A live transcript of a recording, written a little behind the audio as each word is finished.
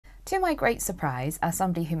To my great surprise, as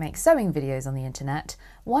somebody who makes sewing videos on the internet,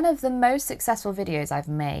 one of the most successful videos I've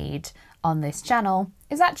made on this channel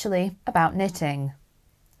is actually about knitting.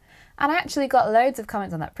 And I actually got loads of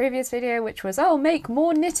comments on that previous video, which was, oh, make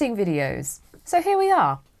more knitting videos. So here we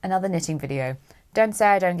are, another knitting video. Don't say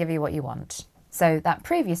I don't give you what you want. So that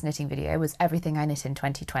previous knitting video was everything I knit in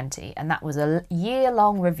 2020, and that was a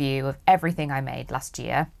year-long review of everything I made last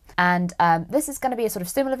year. And this is going to be a sort of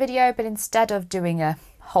similar video, but instead of doing a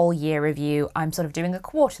whole year review, I'm sort of doing a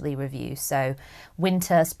quarterly review. So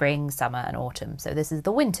winter, spring, summer and autumn. So this is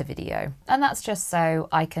the winter video. And that's just so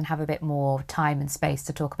I can have a bit more time and space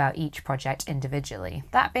to talk about each project individually.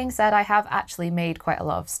 That being said, I have actually made quite a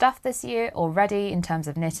lot of stuff this year already in terms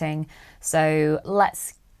of knitting. So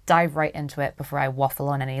let's dive right into it before I waffle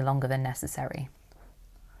on any longer than necessary.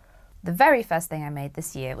 The very first thing I made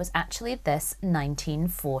this year was actually this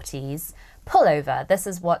 1940s pullover. This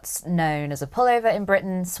is what's known as a pullover in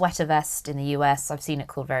Britain, sweater vest in the US. I've seen it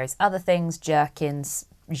called various other things, jerkins,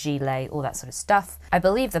 gilet, all that sort of stuff. I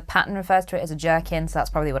believe the pattern refers to it as a jerkin, so that's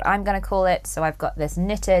probably what I'm going to call it. So I've got this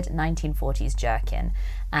knitted 1940s jerkin,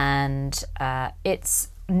 and it's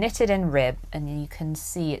knitted in rib, and you can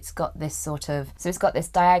see it's got this sort of, so it's got this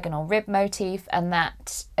diagonal rib motif, and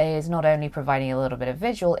that is not only providing a little bit of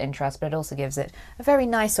visual interest, but it also gives it a very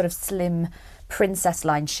nice sort of slim princess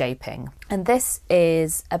line shaping. And this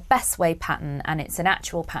is a Best Way pattern, and it's an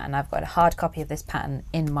actual pattern. I've got a hard copy of this pattern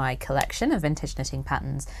in my collection of vintage knitting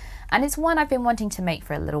patterns, and it's one I've been wanting to make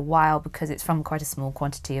for a little while because it's from quite a small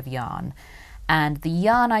quantity of yarn. And the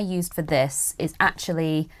yarn I used for this is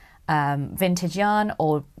actually vintage yarn,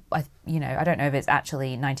 or I don't know if it's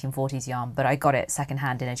actually 1940s yarn, but I got it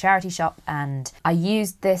secondhand in a charity shop, and I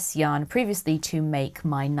used this yarn previously to make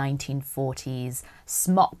my 1940s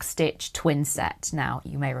smock stitch twin set. Now,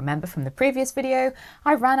 you may remember from the previous video,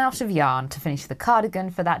 I ran out of yarn to finish the cardigan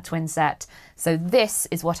for that twin set, so this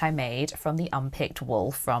is what I made from the unpicked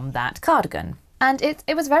wool from that cardigan. And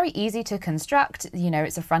it was very easy to construct.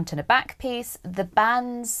 It's a front and a back piece. The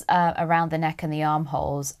bands around the neck and the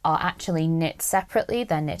armholes are actually knit separately.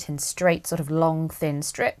 They're knit in straight, sort of long, thin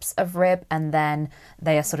strips of rib, and then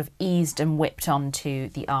they are sort of eased and whipped onto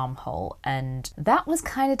the armhole. And that was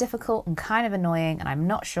kind of difficult and kind of annoying, and I'm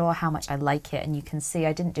not sure how much I like it. And you can see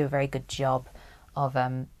I didn't do a very good job of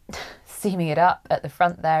seaming it up at the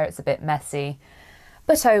front there. It's a bit messy,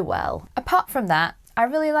 but oh well. Apart from that, I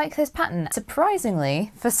really like this pattern,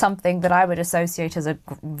 surprisingly, for something that I would associate as a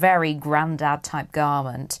very grandad type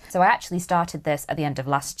garment. So I actually started this at the end of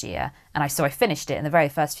last year, and I finished it in the very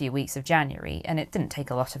first few weeks of January, and it didn't take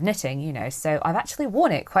a lot of knitting, so I've actually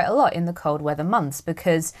worn it quite a lot in the cold weather months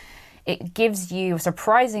because it gives you a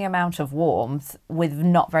surprising amount of warmth with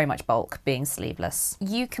not very much bulk, being sleeveless.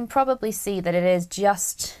 You can probably see that it is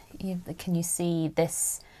just, can you see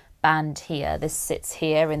this band here? This sits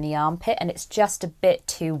here in the armpit, and it's just a bit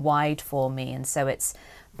too wide for me, and so it's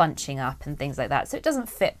bunching up and things like that, so it doesn't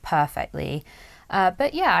fit perfectly.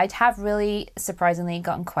 But yeah, I'd have really surprisingly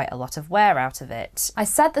gotten quite a lot of wear out of it. I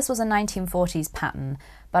said this was a 1940s pattern,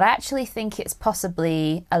 but I actually think it's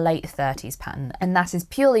possibly a late 30s pattern, and that is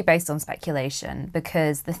purely based on speculation,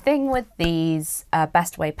 because the thing with these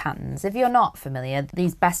Best Way patterns, if you're not familiar,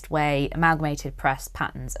 these Best Way amalgamated press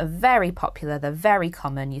patterns are very popular, they're very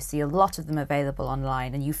common, you see a lot of them available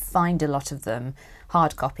online, and you find a lot of them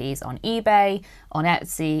hard copies on eBay, on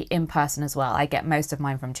Etsy, in person as well. I get most of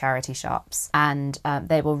mine from charity shops, and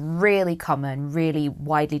they were really common, really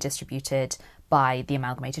widely distributed by the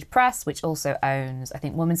Amalgamated Press, which also owns, I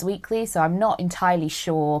think, Women's Weekly, so I'm not entirely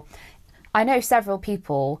sure. I know several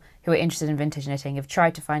people who are interested in vintage knitting have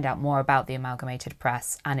tried to find out more about the Amalgamated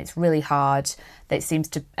Press, and it's really hard. It seems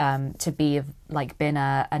to be been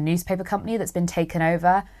a newspaper company that's been taken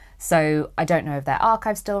over, so I don't know if their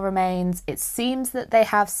archive still remains. It seems that they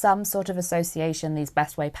have some sort of association, these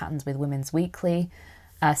Best Way patterns, with Women's Weekly.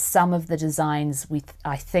 Some of the designs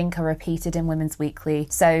I think are repeated in Women's Weekly.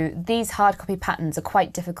 So these hard copy patterns are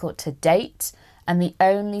quite difficult to date, and the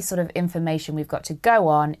only sort of information we've got to go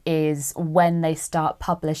on is when they start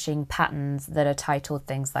publishing patterns that are titled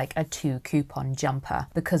things like a 2-coupon jumper,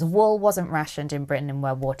 because wool wasn't rationed in Britain in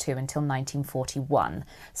World War II until 1941.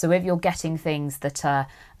 So if you're getting things that are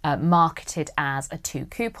marketed as a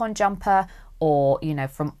 2-coupon jumper, or,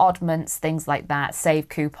 from oddments, things like that, save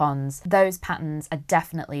coupons, those patterns are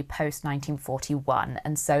definitely post 1941.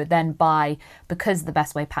 And so then because the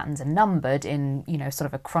Best Way patterns are numbered in, sort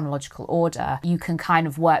of a chronological order, you can kind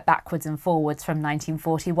of work backwards and forwards from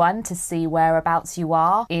 1941 to see whereabouts you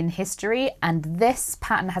are in history. And this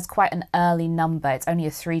pattern has quite an early number. It's only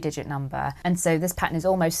a 3-digit number. And so this pattern is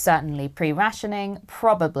almost certainly pre-rationing,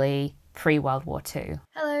 probably pre-World War II.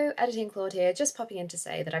 Hello, Editing Claude here, just popping in to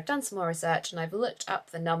say that I've done some more research and I've looked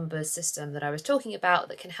up the numbers system that I was talking about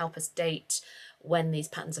that can help us date when these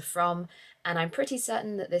patterns are from, and I'm pretty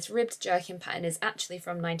certain that this ribbed jerkin pattern is actually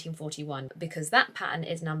from 1941 because that pattern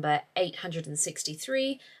is number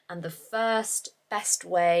 863, and the first best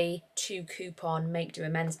way to coupon make do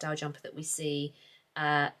amends style jumper that we see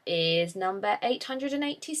is number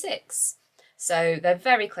 886. So they're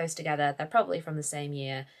very close together, they're probably from the same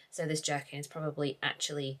year, so this jerkin is probably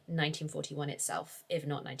actually 1941 itself, if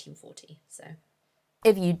not 1940. So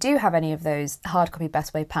if you do have any of those hard copy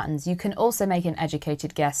best way patterns, you can also make an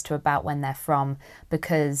educated guess to about when they're from,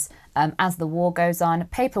 because as the war goes on,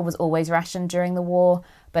 paper was always rationed during the war,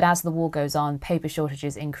 but as the war goes on, paper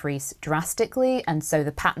shortages increase drastically, and so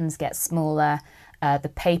the patterns get smaller,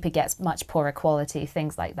 the paper gets much poorer quality,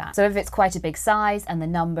 things like that. So if it's quite a big size and the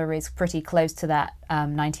number is pretty close to that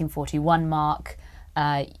 1941 mark,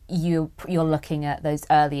 you're looking at those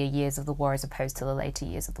earlier years of the war as opposed to the later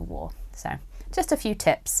years of the war. So just a few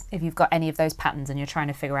tips if you've got any of those patterns and you're trying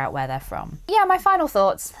to figure out where they're from. Yeah, my final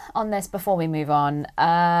thoughts on this before we move on.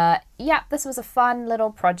 Yeah, this was a fun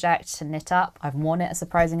little project to knit up. I've worn it a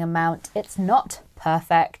surprising amount. It's not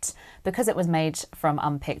perfect because it was made from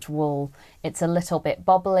unpicked wool. It's a little bit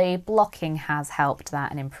bobbly. Blocking has helped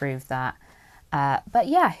that and improved that. But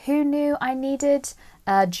yeah, who knew I needed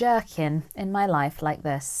a jerkin in my life like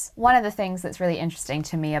this? One of the things that's really interesting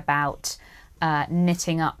to me about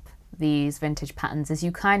knitting up these vintage patterns is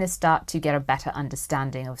you kind of start to get a better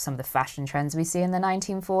understanding of some of the fashion trends we see in the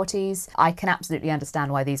 1940s. I can absolutely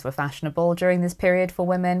understand why these were fashionable during this period for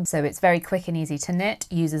women. So it's very quick and easy to knit,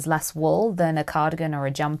 uses less wool than a cardigan or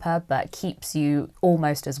a jumper, but keeps you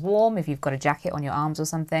almost as warm if you've got a jacket on your arms or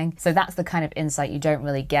something. So that's the kind of insight you don't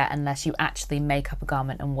really get unless you actually make up a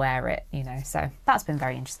garment and wear it, you know. So that's been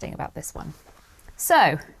very interesting about this one.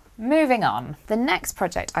 So moving on, the next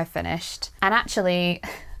project I finished, and actually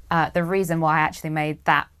the reason why I actually made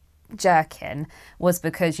that jerkin was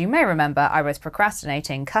because you may remember I was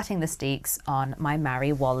procrastinating cutting the steeks on my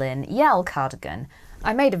Mary Wallin Yell cardigan.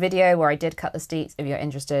 I made a video where I did cut the steeks. If you're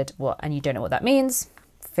interested and you don't know what that means,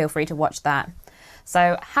 feel free to watch that.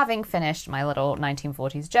 So having finished my little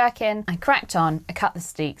 1940s jerkin, I cracked on, I cut the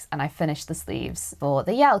steeks, and I finished the sleeves for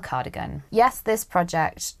the Yell cardigan. Yes, this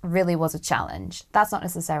project really was a challenge. That's not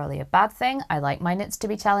necessarily a bad thing. I like my knits to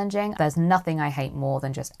be challenging. There's nothing I hate more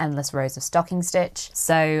than just endless rows of stocking stitch.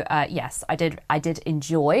 So yes, I did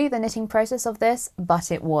enjoy the knitting process of this,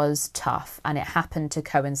 but it was tough, and it happened to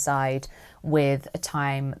coincide with a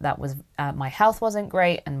time that was my health wasn't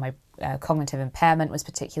great and my cognitive impairment was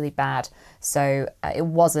particularly bad, so it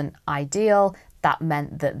wasn't ideal. That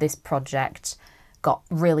meant that this project got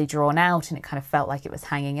really drawn out and it kind of felt like it was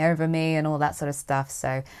hanging over me and all that sort of stuff.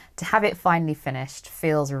 So to have it finally finished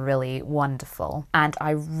feels really wonderful, and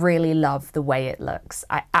I really love the way it looks.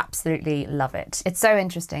 I absolutely love it. It's so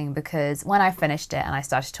interesting because when I finished it and I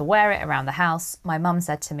started to wear it around the house, my mum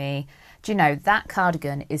said to me, "Do you know, that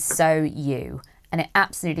cardigan is so you." And it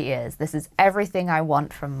absolutely is. This is everything I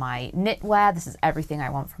want from my knitwear. This is everything I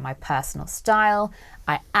want from my personal style.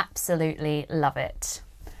 I absolutely love it.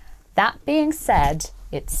 That being said,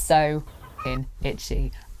 it's so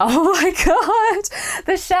itchy. Oh my God,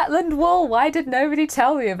 the Shetland wool. Why did nobody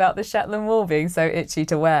tell me about the Shetland wool being so itchy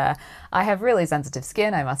to wear? I have really sensitive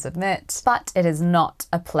skin, I must admit, but it is not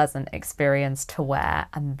a pleasant experience to wear,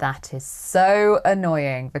 and that is so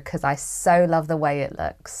annoying because I so love the way it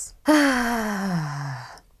looks.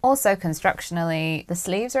 Also, constructionally, the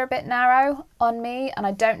sleeves are a bit narrow on me, and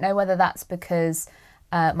I don't know whether that's because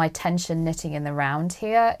my tension knitting in the round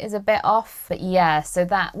here is a bit off. But yeah, so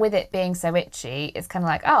that with it being so itchy, it's kind of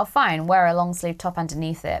like, oh fine, wear a long sleeve top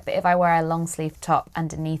underneath it. But if I wear a long sleeve top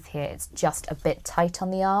underneath here, it's just a bit tight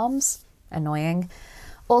on the arms. Annoying.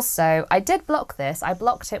 Also, I did block this. I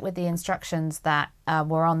blocked it with the instructions that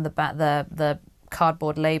were on the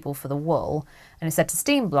cardboard label for the wool, and it said to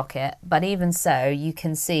steam block it. But even so, you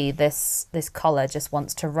can see this collar just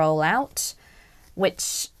wants to roll out,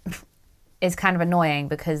 which is kind of annoying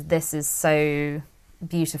because this is so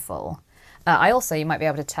beautiful. I also, you might be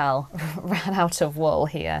able to tell, ran out of wool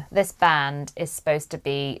here. This band is supposed to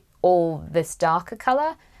be all this darker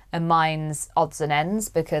colour, and mine's odds and ends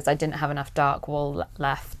because I didn't have enough dark wool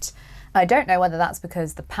left. I don't know whether that's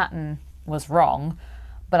because the pattern was wrong,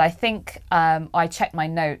 but I think I checked my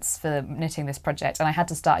notes for knitting this project and I had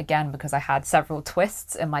to start again because I had several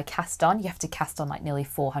twists in my cast on. You have to cast on like nearly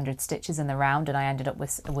 400 stitches in the round, and I ended up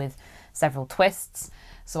with several twists.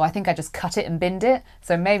 So I think I just cut it and binned it.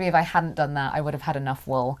 So maybe if I hadn't done that, I would have had enough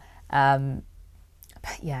wool.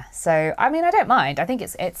 But yeah, so I mean, I don't mind. I think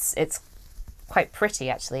it's quite pretty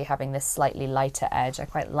actually, having this slightly lighter edge. I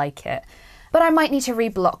quite like it. But I might need to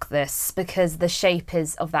reblock this because the shape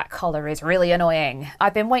of that collar is really annoying.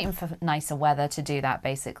 I've been waiting for nicer weather to do that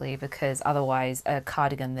basically, because otherwise a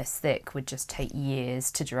cardigan this thick would just take years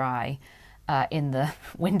to dry in the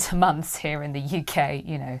winter months here in the UK,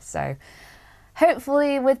 you know, so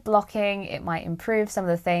hopefully with blocking it might improve some of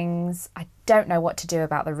the things. I don't know what to do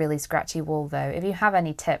about the really scratchy wool though. If you have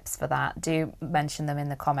any tips for that, do mention them in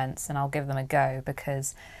the comments and I'll give them a go,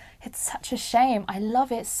 because it's such a shame. I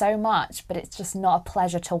love it so much, but it's just not a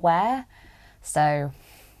pleasure to wear. So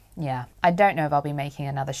yeah, I don't know if I'll be making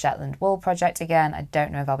another Shetland wool project again. I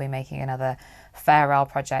don't know if I'll be making another Fair Isle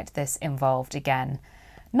project this involved again.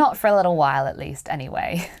 Not for a little while at least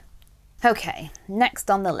anyway. Okay,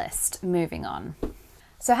 next on the list, moving on.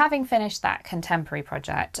 So having finished that contemporary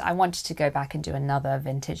project, I wanted to go back and do another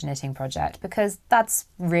vintage knitting project because that's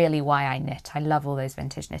really why I knit. I love all those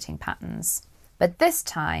vintage knitting patterns. But this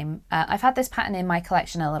time, I've had this pattern in my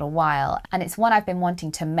collection a little while, and it's one I've been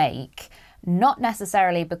wanting to make, not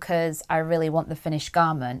necessarily because I really want the finished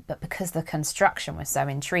garment, but because the construction was so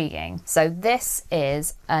intriguing. So this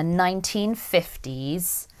is a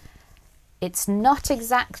 1950s, it's not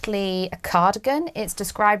exactly a cardigan, it's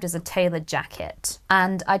described as a tailored jacket.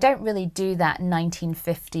 And I don't really do that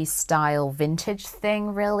 1950s style vintage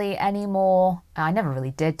thing really anymore. I never really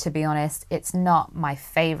did, to be honest. It's not my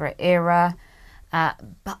favorite era.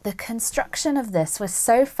 But the construction of this was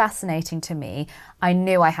so fascinating to me. I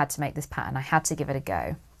knew I had to make this pattern. I had to give it a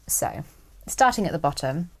go. So starting at the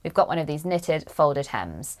bottom, we've got one of these knitted folded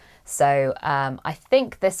hems. So I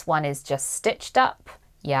think this one is just stitched up.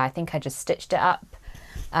 Yeah, I think I just stitched it up.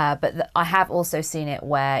 But I have also seen it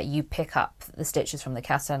where you pick up the stitches from the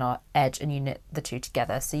cast on edge and you knit the two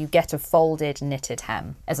together. So you get a folded knitted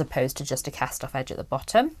hem as opposed to just a cast off edge at the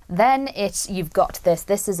bottom. Then you've got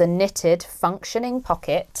this is a knitted functioning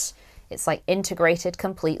pocket. It's like integrated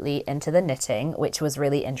completely into the knitting, which was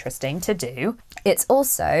really interesting to do. It's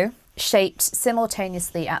also shaped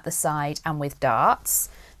simultaneously at the side and with darts.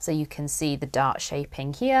 So you can see the dart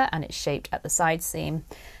shaping here, and it's shaped at the side seam.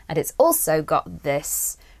 And it's also got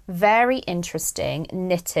this very interesting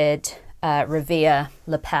knitted revere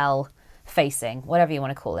lapel facing, whatever you want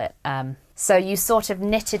to call it. So you sort of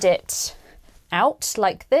knitted it out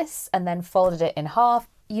like this and then folded it in half.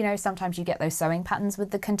 You know, sometimes you get those sewing patterns with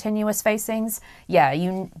the continuous facings. Yeah,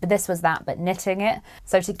 this was that, but knitting it.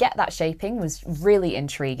 So to get that shaping was really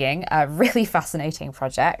intriguing, a really fascinating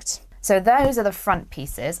project. So those are the front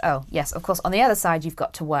pieces. Oh yes, of course, on the other side, you've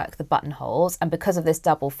got to work the buttonholes. And because of this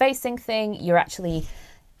double facing thing, you're actually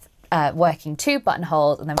working two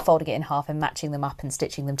buttonholes and then folding it in half and matching them up and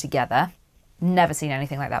stitching them together. Never seen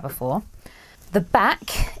anything like that before. The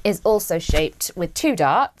back is also shaped with two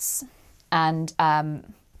darts. And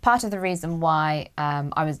part of the reason why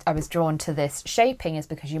I was drawn to this shaping is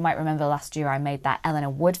because you might remember last year I made that Eleanor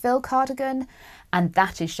Woodville cardigan, and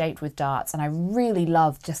that is shaped with darts, and I really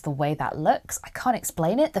love just the way that looks. I can't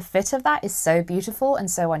explain it. The fit of that is so beautiful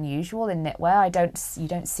and so unusual in knitwear. You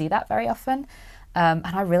don't see that very often. And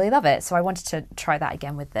I really love it. So I wanted to try that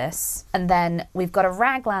again with this. And then we've got a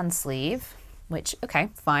raglan sleeve, which, okay,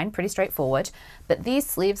 fine, pretty straightforward. But these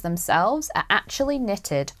sleeves themselves are actually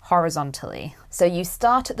knitted horizontally. So you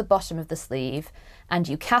start at the bottom of the sleeve and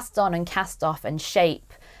you cast on and cast off and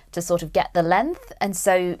shape to sort of get the length. And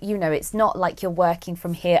so, you know, it's not like you're working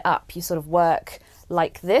from here up. You sort of work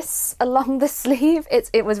like this along the sleeve.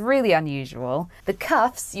 It was really unusual. The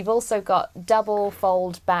cuffs, you've also got double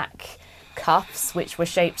fold back cuffs, which were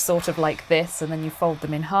shaped sort of like this, and then you fold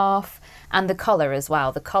them in half. And the collar as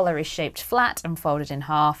well. The collar is shaped flat and folded in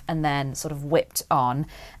half and then sort of whipped on.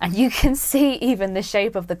 And you can see even the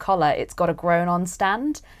shape of the collar, it's got a grown on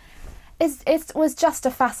stand. It was just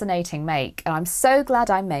a fascinating make, and I'm so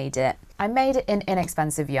glad I made it. I made it in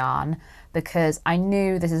inexpensive yarn because I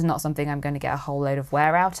knew this is not something I'm going to get a whole load of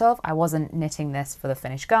wear out of. I wasn't knitting this for the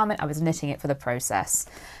finished garment, I was knitting it for the process.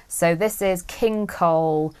 So this is King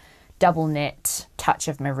Cole double knit touch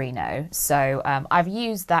of merino. So I've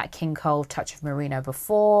used that King Cole touch of merino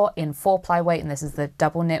before in 4-ply weight, and this is the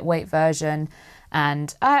double knit weight version,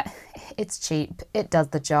 and it's cheap, it does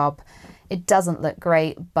the job. It doesn't look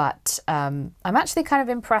great, but I'm actually kind of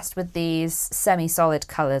impressed with these semi-solid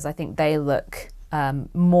colours. I think they look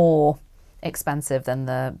more expensive than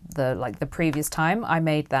the previous time. I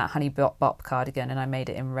made that Honey Bop cardigan and I made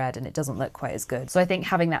it in red and it doesn't look quite as good. So I think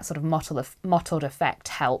having that sort of mottled effect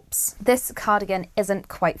helps. This cardigan isn't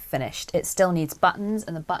quite finished. It still needs buttons,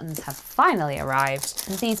 and the buttons have finally arrived.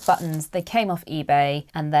 And these buttons, they came off eBay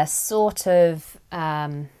and they're sort of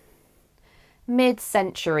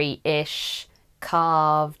mid-century-ish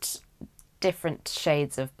carved different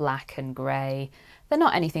shades of black and grey. They're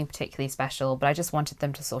not anything particularly special, but I just wanted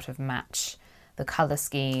them to sort of match the colour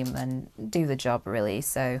scheme and do the job really.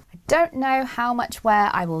 So I don't know how much wear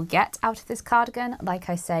I will get out of this cardigan. Like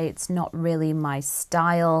I say, it's not really my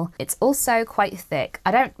style. It's also quite thick.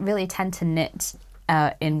 I don't really tend to knit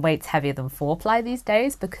in weights heavier than 4-ply these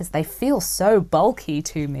days because they feel so bulky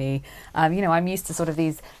to me. You know, I'm used to sort of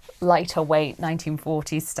these lighter weight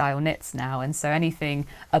 1940s style knits now, and so anything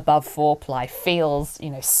above 4-ply feels,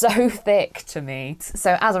 you know, so thick to me.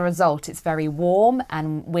 So as a result, it's very warm,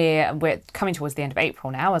 and we're coming towards the end of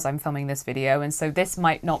April now as I'm filming this video, and so this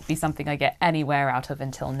might not be something I get any wear out of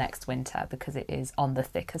until next winter because it is on the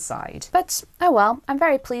thicker side. But oh well, I'm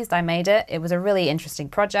very pleased I made it. It was a really interesting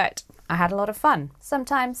project. I had a lot of fun.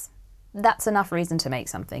 Sometimes that's enough reason to make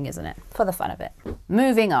something, isn't it? For the fun of it.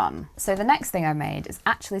 Moving on. So the next thing I made is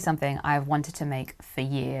actually something I've wanted to make for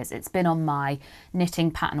years. It's been on my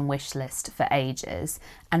knitting pattern wish list for ages.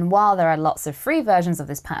 And while there are lots of free versions of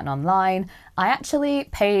this pattern online, I actually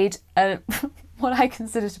paid what I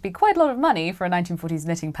consider to be quite a lot of money for a 1940s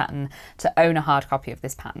knitting pattern to own a hard copy of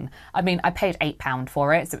this pattern. I mean, I paid £8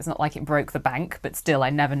 for it, so it's not like it broke the bank, but still I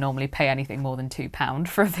never normally pay anything more than £2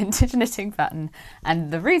 for a vintage knitting pattern. And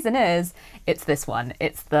the reason is, it's this one.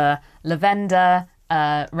 It's the Lavender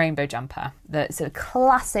rainbow jumper. It's a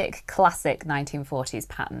classic 1940s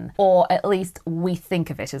pattern, or at least we think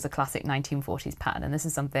of it as a classic 1940s pattern, and this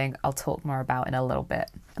is something I'll talk more about in a little bit.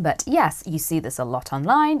 But yes, you see this a lot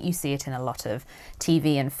online, you see it in a lot of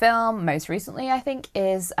TV and film. Most recently, I think,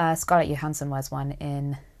 is Scarlett Johansson wears one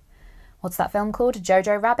in, what's that film called?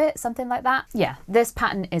 Jojo Rabbit, something like that. Yeah, this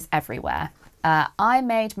pattern is everywhere. I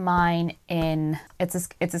made mine in, it's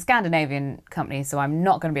a Scandinavian company, so I'm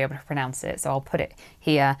not going to be able to pronounce it, so I'll put it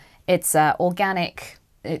here. It's organic,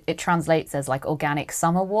 it translates as like organic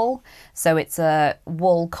summer wool. So it's a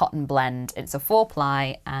wool cotton blend. It's a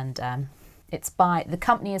 4-ply, and it's by, the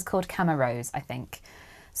company is called Camarose, I think.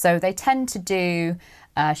 So they tend to do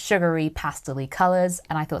sugary pastel-y colours,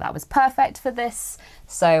 and I thought that was perfect for this.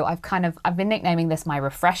 So I've been nicknaming this my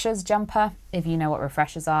Refreshers jumper. If you know what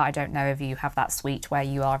Refreshers are, I don't know if you have that sweet where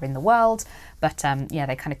you are in the world, but yeah,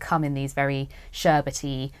 they kind of come in these very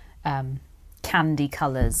sherbety candy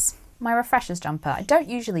colours. My Refreshers jumper. I don't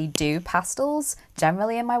usually do pastels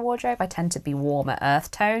generally in my wardrobe. I tend to be warmer earth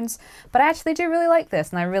tones, but I actually do really like this,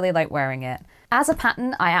 and I really like wearing it. As a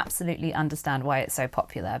pattern, I absolutely understand why it's so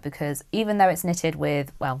popular, because even though it's knitted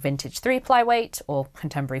with, well, vintage 3-ply weight or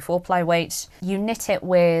contemporary 4-ply weight, you knit it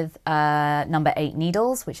with number 8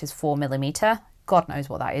 needles, which is 4mm. God knows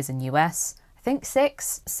what that is in US. I think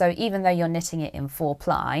 6. So even though you're knitting it in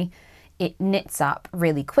 4-ply, it knits up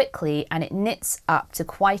really quickly, and it knits up to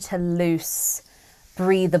quite a loose,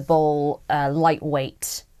 breathable,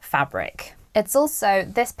 lightweight fabric. It's also,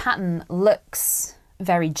 this pattern looks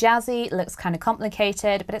very jazzy, looks kind of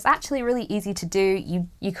complicated, but it's actually really easy to do.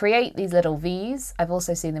 You create these little V's, I've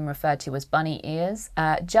also seen them referred to as bunny ears,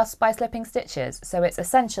 just by slipping stitches. So it's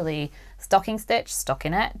essentially stocking stitch,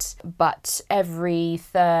 stockinette, but every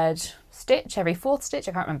 3rd stitch, every 4th stitch,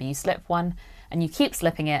 I can't remember, you slip one, and you keep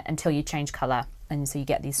slipping it until you change colour, and so you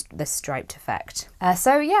get this striped effect.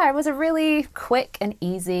 So yeah, it was a really quick and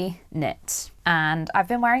easy knit, and I've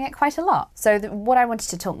been wearing it quite a lot. So what I wanted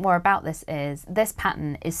to talk more about this is, this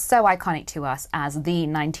pattern is so iconic to us as the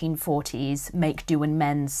 1940s make do and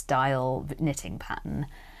mend style knitting pattern,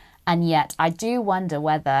 and yet I do wonder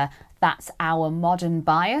whether that's our modern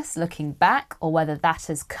bias looking back, or whether that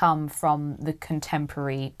has come from the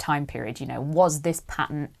contemporary time period. You know, was this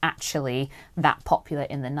pattern actually that popular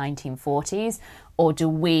in the 1940s? Or do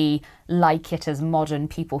we like it as modern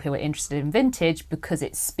people who are interested in vintage because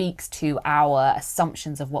it speaks to our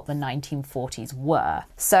assumptions of what the 1940s were?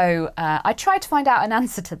 So I tried to find out an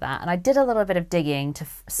answer to that, and I did a little bit of digging to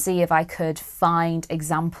see if I could find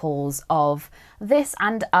examples of this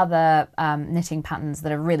and other knitting patterns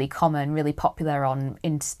that are really common, really popular on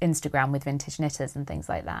Instagram with vintage knitters and things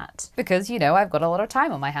like that. Because, you know, I've got a lot of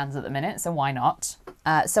time on my hands at the minute, so why not?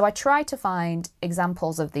 So I tried to find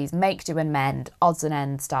examples of these make, do and mend, odds and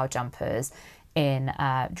ends style jumpers in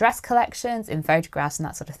dress collections, in photographs and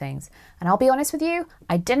that sort of things. And I'll be honest with you,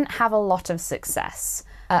 I didn't have a lot of success.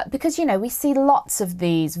 Because, you know, we see lots of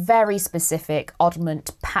these very specific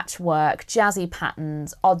oddment, patchwork, jazzy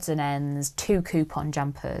patterns, odds and ends, 2 coupon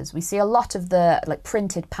jumpers. We see a lot of the like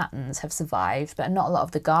printed patterns have survived, but not a lot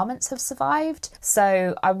of the garments have survived.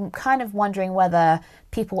 So I'm kind of wondering whether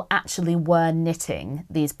people actually were knitting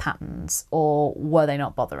these patterns, or were they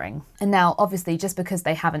not bothering? And now, obviously, just because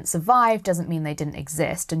they haven't survived doesn't mean they didn't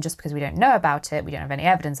exist, and just because we don't know about it, we don't have any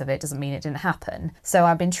evidence of it, doesn't mean it didn't happen. So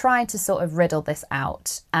I've been trying to sort of riddle this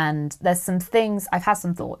out, and there's some things, I've had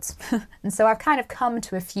some thoughts, and so I've kind of come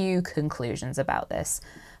to a few conclusions about this.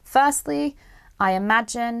 Firstly, I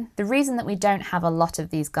imagine the reason that we don't have a lot of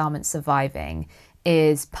these garments surviving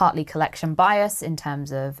is partly collection bias in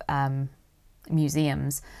terms of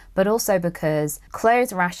museums, but also because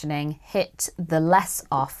clothes rationing hit the less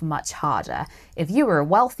off much harder. If you were a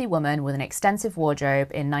wealthy woman with an extensive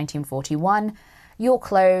wardrobe in 1941, your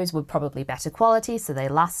clothes were probably better quality, so they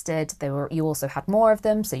lasted. You also had more of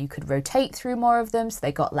them, so you could rotate through more of them, so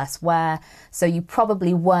they got less wear. So you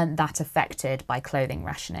probably weren't that affected by clothing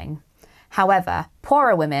rationing. However,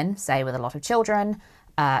 poorer women, say with a lot of children,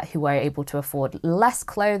 who were able to afford less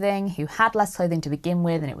clothing, who had less clothing to begin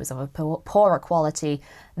with, and it was of a poorer quality,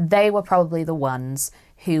 they were probably the ones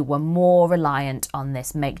who were more reliant on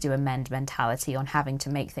this make, do, amend mentality, on having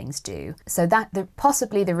to make things do. So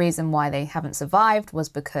possibly the reason why they haven't survived was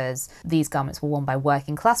because these garments were worn by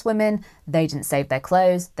working class women. They didn't save their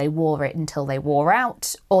clothes, they wore it until they wore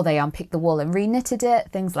out, or they unpicked the wool and reknitted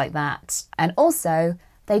it, things like that. And also,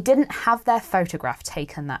 they didn't have their photograph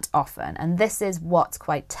taken that often, and this is what's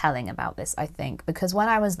quite telling about this, I think, because when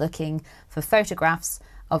I was looking for photographs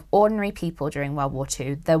of ordinary people during World War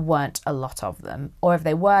II, there weren't a lot of them, or if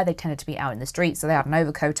they were, they tended to be out in the street, so they had an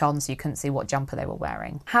overcoat on so you couldn't see what jumper they were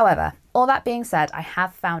wearing. However, all that being said, I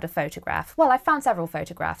have found a photograph. Well, I found several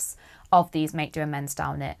photographs of these make, do, amend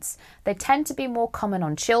style knits. They tend to be more common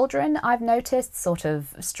on children, I've noticed, sort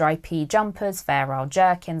of stripy jumpers, Fair Isle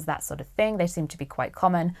jerkins, that sort of thing. They seem to be quite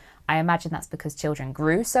common. I imagine that's because children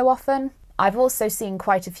grew so often. I've also seen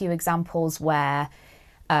quite a few examples where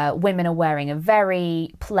women are wearing a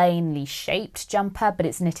very plainly shaped jumper, but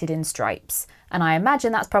it's knitted in stripes. And I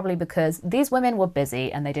imagine that's probably because these women were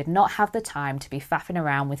busy and they did not have the time to be faffing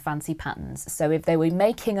around with fancy patterns. So if they were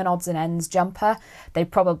making an odds and ends jumper, they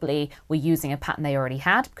probably were using a pattern they already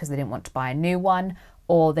had because they didn't want to buy a new one,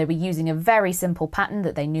 or they were using a very simple pattern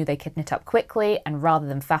that they knew they could knit up quickly, and rather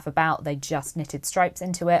than faff about, they just knitted stripes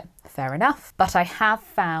into it. Fair enough. But I have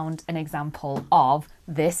found an example of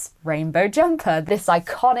this rainbow jumper, this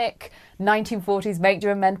iconic 1940s make, do,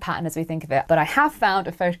 amend pattern as we think of it. But I have found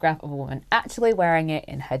a photograph of a woman actually wearing it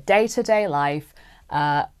in her day-to-day life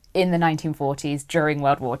in the 1940s during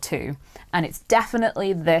World War II. And it's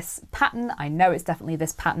definitely this pattern. I know it's definitely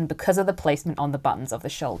this pattern because of the placement on the buttons of the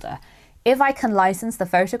shoulder. If I can license the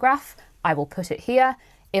photograph, I will put it here.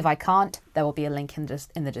 If I can't, there will be a link in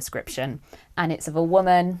the description. And it's of a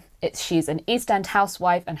woman. She's an East End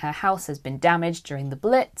housewife and her house has been damaged during the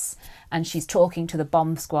Blitz, and she's talking to the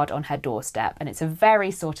bomb squad on her doorstep. And it's a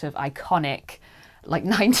very sort of iconic, like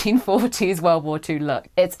 1940s World War II look.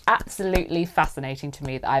 It's absolutely fascinating to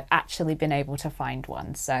me that I've actually been able to find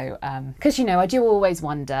one. So, because you know, I do always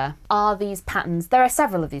wonder, are these patterns, there are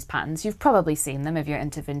several of these patterns, you've probably seen them if you're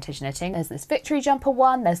into vintage knitting. There's this Victory jumper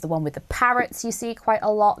one, there's the one with the parrots you see quite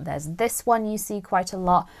a lot, there's this one you see quite a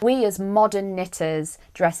lot. We as modern knitters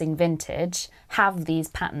dressing vintage have these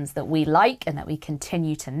patterns that we like and that we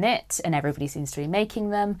continue to knit, and everybody seems to be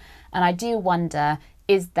making them. And I do wonder,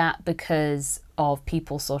 is that because of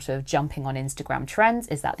people sort of jumping on Instagram trends?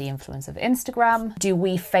 Is that the influence of Instagram? Do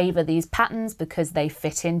we favour these patterns because they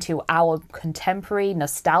fit into our contemporary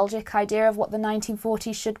nostalgic idea of what the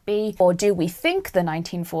 1940s should be? Or do we think the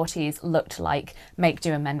 1940s looked like make,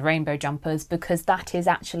 do, amend rainbow jumpers because that is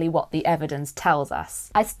actually what the evidence tells us?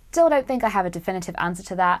 I still don't think I have a definitive answer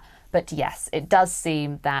to that, but yes, it does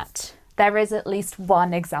seem that there is at least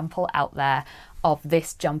one example out there of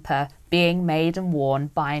this jumper being made and worn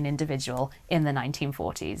by an individual in the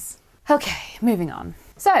 1940s. Okay, moving on.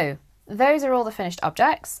 So those are all the finished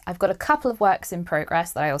objects. I've got a couple of works in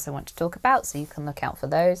progress that I also want to talk about, so you can look out for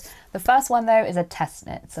those. The first one though is a test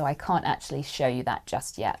knit, so I can't actually show you that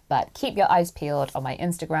just yet, but keep your eyes peeled on my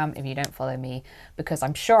Instagram if you don't follow me, because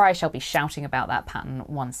I'm sure I shall be shouting about that pattern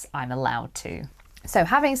once I'm allowed to. So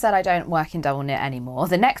having said I don't work in double knit anymore,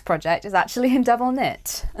 the next project is actually in double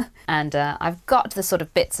knit. And I've got the sort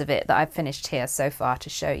of bits of it that I've finished here so far to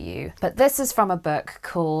show you. But this is from a book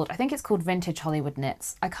called, I think it's called Vintage Hollywood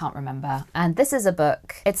Knits, I can't remember. And this is a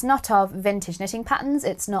book, it's not of vintage knitting patterns,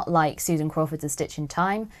 it's not like Susan Crawford's A Stitch in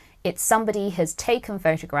Time. It's somebody has taken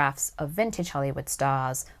photographs of vintage Hollywood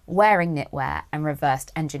stars wearing knitwear and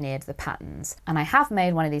reversed engineered the patterns. And I have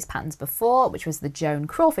made one of these patterns before, which was the Joan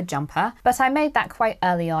Crawford jumper, but I made that quite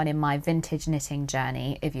early on in my vintage knitting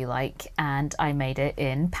journey, if you like, and I made it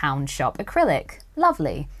in pound shop acrylic.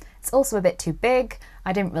 Lovely. It's also a bit too big.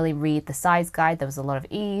 I didn't really read the size guide. There was a lot of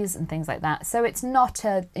ease and things like that. So it's not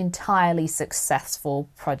an entirely successful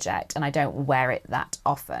project and I don't wear it that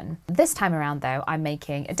often. This time around though, I'm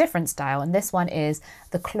making a different style and this one is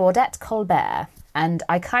the Claudette Colbert. And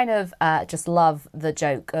I kind of just love the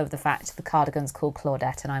joke of the fact the cardigan's called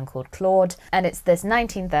Claudette and I'm called Claude. And it's this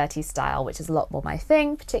 1930s style, which is a lot more my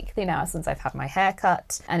thing, particularly now since I've had my hair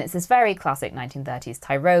cut. And it's this very classic 1930s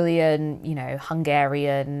Tyrolean, you know,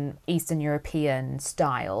 Hungarian, Eastern European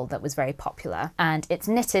style that was very popular. And it's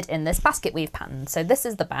knitted in this basket weave pattern. So this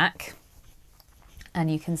is the back.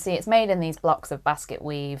 And you can see it's made in these blocks of basket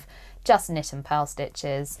weave, just knit and purl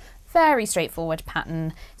stitches. Very straightforward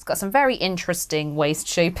pattern. It's got some very interesting waist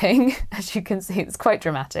shaping, as you can see, it's quite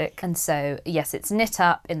dramatic. And so, yes, it's knit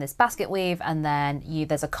up in this basket weave and then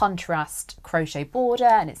there's a contrast crochet border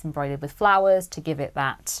and it's embroidered with flowers to give it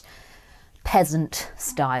that peasant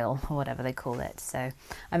style or whatever they call it. So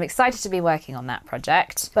I'm excited to be working on that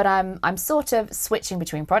project, but I'm sort of switching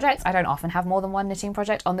between projects. I don't often have more than one knitting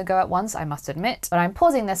project on the go at once, I must admit, but I'm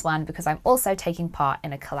pausing this one because I'm also taking part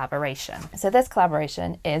in a collaboration. So this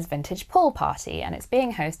collaboration is Vintage Pool Party and it's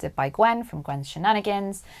being hosted by Gwen from Gwen's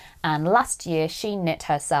Shenanigans. And last year she knit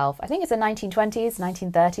herself, I think it's a 1920s,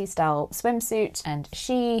 1930s style swimsuit, and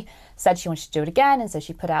she said she wanted to do it again, and so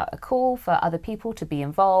she put out a call for other people to be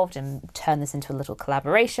involved and turn this into a little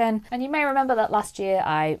collaboration. And you may remember that last year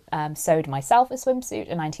I sewed myself a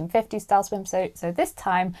swimsuit, a 1950s style swimsuit, so this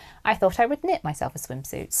time I thought I would knit myself a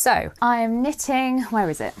swimsuit. So I'm knitting, where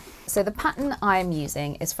is it? So the pattern I'm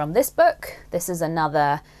using is from this book. This is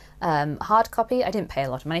another hard copy. I didn't pay a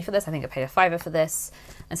lot of money for this. I think I paid £5 for this.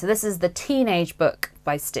 And so this is the Teenage Book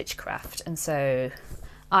by Stitchcraft. And so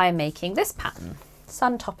I'm making this pattern,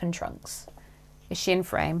 Sun Top and Trunks. Is she in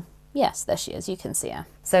frame? Yes, there she is. You can see her.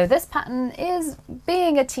 So this pattern is,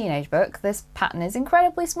 being a teenage book, this pattern is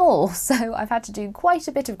incredibly small. So I've had to do quite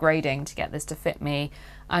a bit of grading to get this to fit me.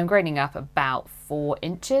 I'm grading up about 4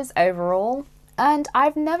 inches overall. And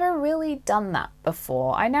I've never really done that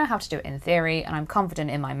before. I know how to do it in theory and I'm confident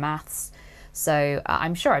in my maths, so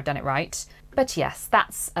I'm sure I've done it right. But yes,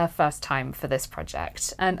 that's a first time for this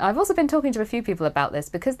project. And I've also been talking to a few people about this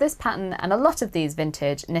because this pattern and a lot of these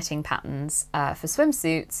vintage knitting patterns for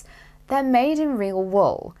swimsuits, they're made in real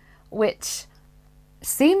wool, which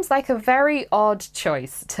seems like a very odd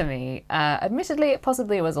choice to me. Admittedly, it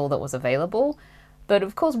possibly was all that was available. But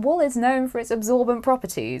of course, wool is known for its absorbent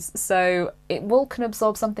properties, so wool can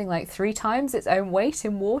absorb something like 3 times its own weight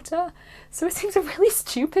in water. So it seems a really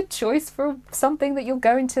stupid choice for something that you're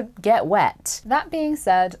going to get wet. That being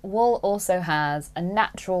said, wool also has a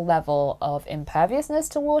natural level of imperviousness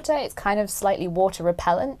to water. It's kind of slightly water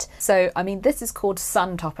repellent. So, I mean, this is called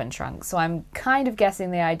Sun Top and Trunks. So I'm kind of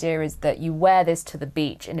guessing the idea is that you wear this to the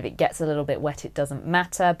beach and if it gets a little bit wet, it doesn't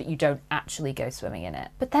matter, but you don't actually go swimming in it.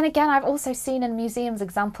 But then again, I've also seen in museums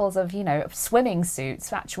examples of, you know, swimming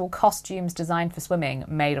suits, actual costumes designed for swimming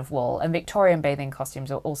made of wool, and Victorian bathing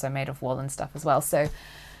costumes are also made of wool and stuff as well. So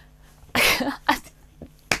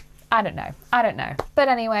I don't know. But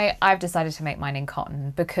anyway, I've decided to make mine in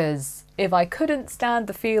cotton because if I couldn't stand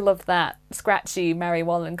the feel of that scratchy Mary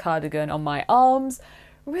Wallen cardigan on my arms,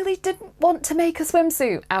 really didn't want to make a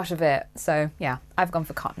swimsuit out of it. So yeah, I've gone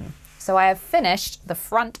for cotton. So I have finished the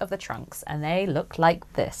front of the trunks and they look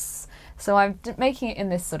like this. So I'm making it in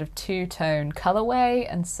this sort of 2-tone colorway,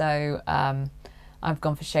 and so I've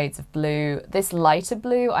gone for shades of blue. This lighter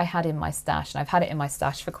blue I had in my stash, and I've had it in my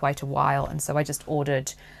stash for quite a while, and so I just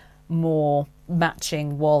ordered more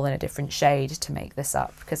matching wool in a different shade to make this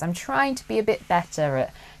up, because I'm trying to be a bit better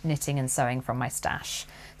at knitting and sewing from my stash.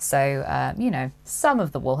 So, you know, some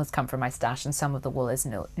of the wool has come from my stash and some of the wool is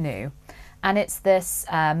new. And it's this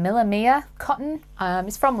Milla Mia cotton.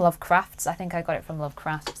 It's from Lovecrafts. I think I got it from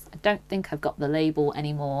Lovecrafts. I don't think I've got the label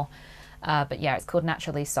anymore. But yeah, it's called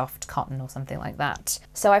Naturally Soft Cotton or something like that.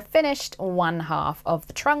 So I've finished 1/2 of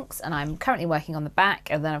the trunks and I'm currently working on the back.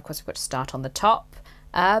 And then of course I've got to start on the top.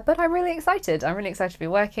 But I'm really excited. I'm really excited to be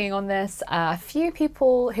working on this. A few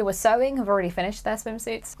people who are sewing have already finished their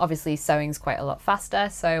swimsuits. Obviously sewing's quite a lot faster,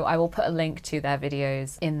 so I will put a link to their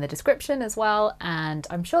videos in the description as well, and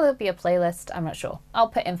I'm sure there'll be a playlist, I'm not sure. I'll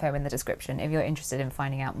put info in the description if you're interested in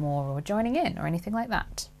finding out more or joining in or anything like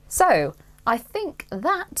that. So, I think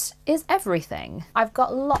that is everything. I've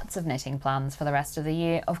got lots of knitting plans for the rest of the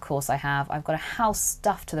year. Of course I have. I've got a house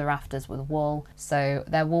stuffed to the rafters with wool, so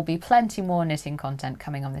there will be plenty more knitting content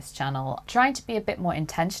coming on this channel. Trying to be a bit more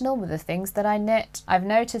intentional with the things that I knit. I've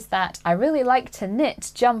noticed that I really like to knit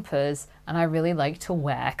jumpers and I really like to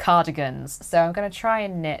wear cardigans. So I'm going to try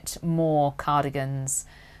and knit more cardigans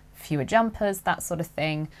fewer jumpers, that sort of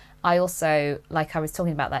thing. I also, like I was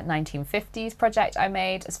talking about that 1950s project I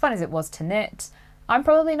made, as fun as it was to knit, I'm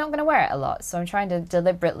probably not going to wear it a lot. So I'm trying to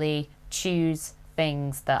deliberately choose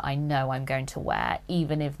things that I know I'm going to wear,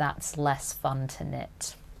 even if that's less fun to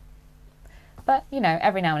knit. But, you know,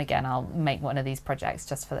 every now and again I'll make one of these projects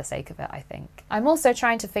just for the sake of it, I think. I'm also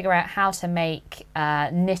trying to figure out how to make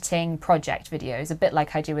knitting project videos, a bit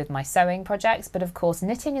like I do with my sewing projects, but of course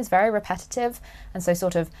knitting is very repetitive, and so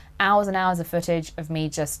sort of hours and hours of footage of me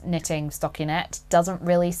just knitting stockinette doesn't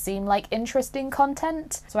really seem like interesting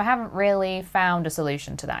content. So I haven't really found a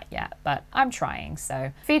solution to that yet, but I'm trying.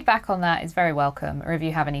 So feedback on that is very welcome, or if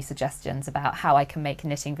you have any suggestions about how I can make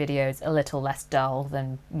knitting videos a little less dull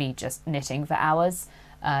than me just knitting for hours,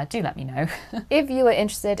 do let me know. If you are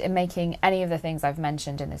interested in making any of the things I've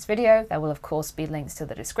mentioned in this video, there will of course be links to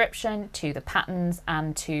the description, to the patterns,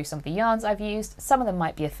 and to some of the yarns I've used. Some of them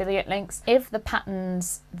might be affiliate links. If the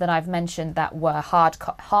patterns that I've mentioned that were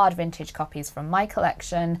hard vintage copies from my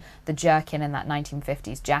collection, the jerkin and that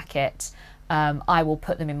 1950s jacket, I will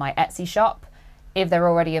put them in my Etsy shop. If they're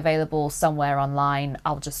already available somewhere online,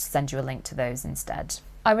 I'll just send you a link to those instead.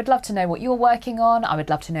 I would love to know what you're working on. I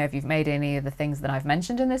would love to know if you've made any of the things that I've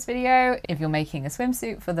mentioned in this video. If you're making a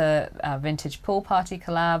swimsuit for the Vintage Pool Party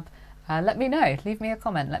collab, let me know. Leave me a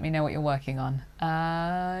comment. Let me know what you're working on.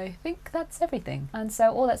 I think that's everything. And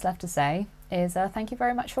so all that's left to say is thank you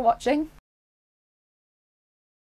very much for watching.